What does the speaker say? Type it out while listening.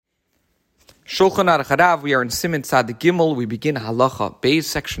Shulchan Aruch Harav, we are in Siman Tzadik Gimel. We begin Halacha Beis,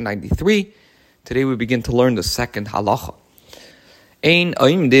 section 93. Today we begin to learn the second Halacha. Ein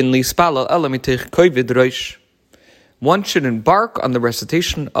oimdin lispalel ela mitech kovid rosh. One should embark on the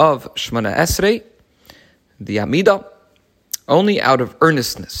recitation of Shemona Esrei, the Amidah, only out of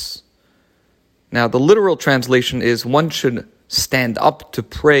earnestness. Now the literal translation is one should stand up to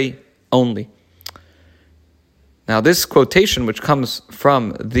pray only. Now this quotation, which comes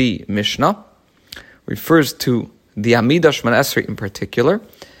from the Mishnah, refers to the Amidah Shemona Esrei in particular,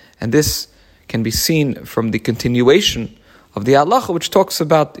 and this can be seen from the continuation of the halacha, which talks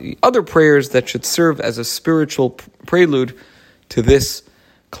about the other prayers that should serve as a spiritual prelude to this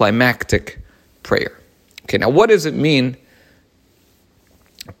climactic prayer. Okay, now what does it mean?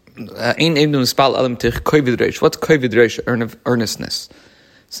 What's kovid rosh, earnestness?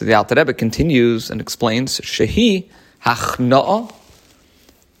 So the Alter Rebbe continues and explains, Shehi hachna'a,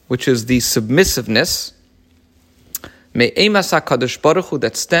 which is the submissiveness, me'emas HaKadosh Baruch Hu,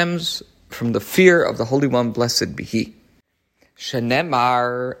 that stems from the fear of the Holy One, blessed be He.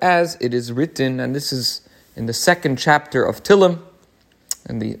 Shenemar, as it is written, and this is in the second chapter of Tillim,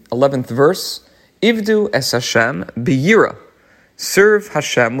 in the 11th verse, Ivdu es Hashem biyira, serve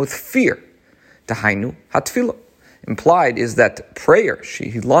Hashem with fear. Tahainu hatfilah. Implied is that prayer,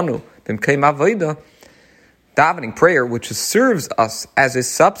 shehilanu b'mkeim avodah, davening prayer, which serves us as a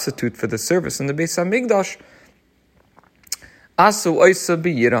substitute for the service in the Beis Hamikdash, asu oisa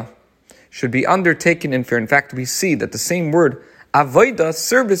biyira, should be undertaken in fear. In fact, we see that the same word avodah,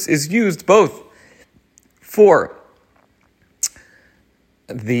 service, is used both for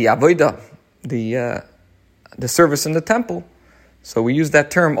the avodah, the service in the temple. So we use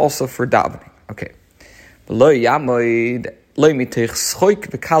that term also for davening. Okay. Lo yamoid lo mitech schoik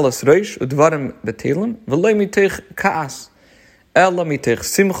v'kalas reish udvarim betelim v'lo mitech kaas ela mitech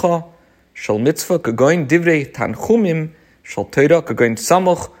simcha shal mitzvah kagoin divrei tanchumim shal Torah kagoin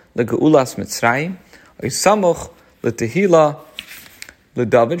samoch legeulas Mitzrayim oy samoch letehila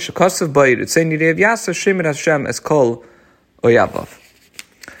leDavid shekasav bayir etzei nirev yasa shemer Hashem es kol oyavav.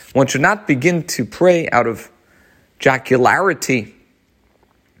 One should not begin to pray out of jocularity,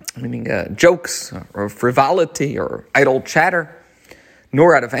 meaning jokes or frivolity or idle chatter,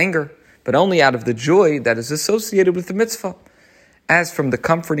 nor out of anger, but only out of the joy that is associated with the mitzvah, as from the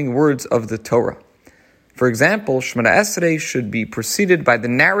comforting words of the Torah. For example, Shemona Esrei should be preceded by the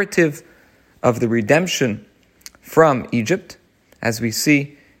narrative of the redemption from Egypt, as we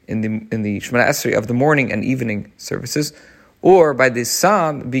see in the Shemona Esrei of the morning and evening services, or by the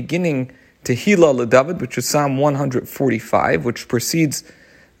psalm beginning Tehillah LeDavid, which is Psalm 145, which precedes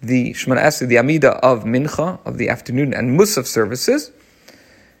the Shemona Esrei, the Amidah of Mincha, of the afternoon and Musaf services.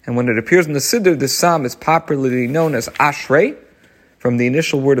 And when it appears in the Siddur, this psalm is popularly known as Ashrei, from the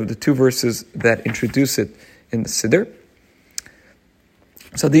initial word of the two verses that introduce it in the Siddur.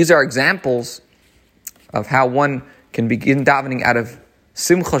 So these are examples of how one can begin davening out of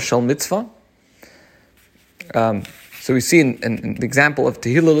Simcha Shel Mitzvah. So we see in the example of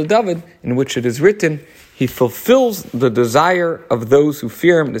Tehillah LeDavid, in which it is written, he fulfills the desire of those who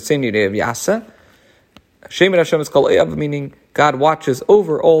fear him, the Seni Re'ev Yasa. Shemer Hashem is called Eyav, meaning God watches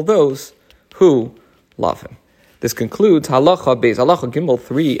over all those who love him. This concludes Halacha Beis. Halacha Gimel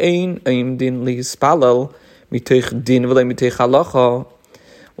 3, Ein Oimdin Lihispalel Mitech Din V'le Mitech Halacha.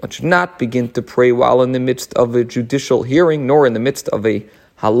 One should not begin to pray while in the midst of a judicial hearing, nor in the midst of a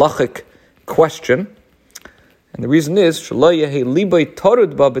halachic question. And the reason is, Shelo Yehi Libay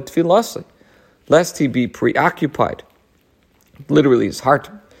Torud Ba B'Tfilasei, lest he be preoccupied. Literally, his heart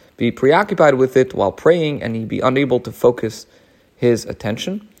be preoccupied with it while praying, and he be unable to focus his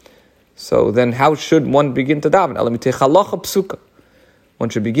attention. So then how should one begin to daven? One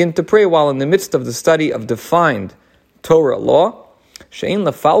should begin to pray while in the midst of the study of defined Torah law. Concerning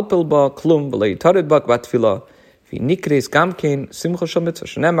the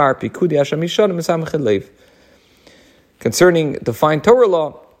defined Torah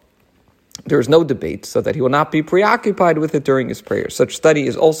law, there is no debate, so that he will not be preoccupied with it during his prayer. Such study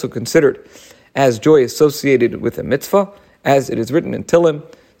is also considered as joy associated with a mitzvah, as it is written in Tillim,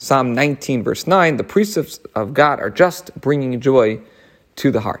 Psalm 19, verse 9, the precepts of God are just, bringing joy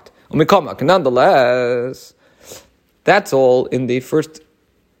to the heart. Nonetheless, that's all in the first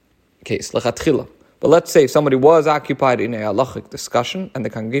case, lechatchila. But let's say somebody was occupied in a halachic discussion, and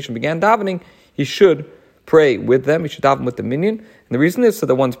the congregation began davening, he should pray with them, he should daven with the minyan. And the reason is so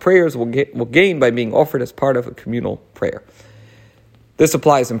that one's prayers will gain by being offered as part of a communal prayer. This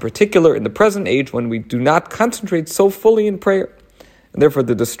applies in particular in the present age when we do not concentrate so fully in prayer. And therefore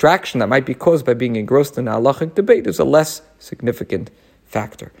the distraction that might be caused by being engrossed in a halachic debate is a less significant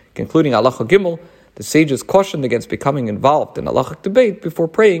factor. Concluding halacha gimel, the sages cautioned against becoming involved in halachic debate before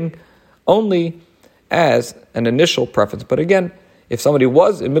praying only as an initial preference. But again, if somebody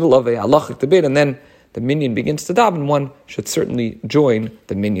was in the middle of a halachic debate and then the minyan begins to daven, one should certainly join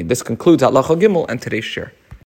the minyan. This concludes halacha gimel and today's share.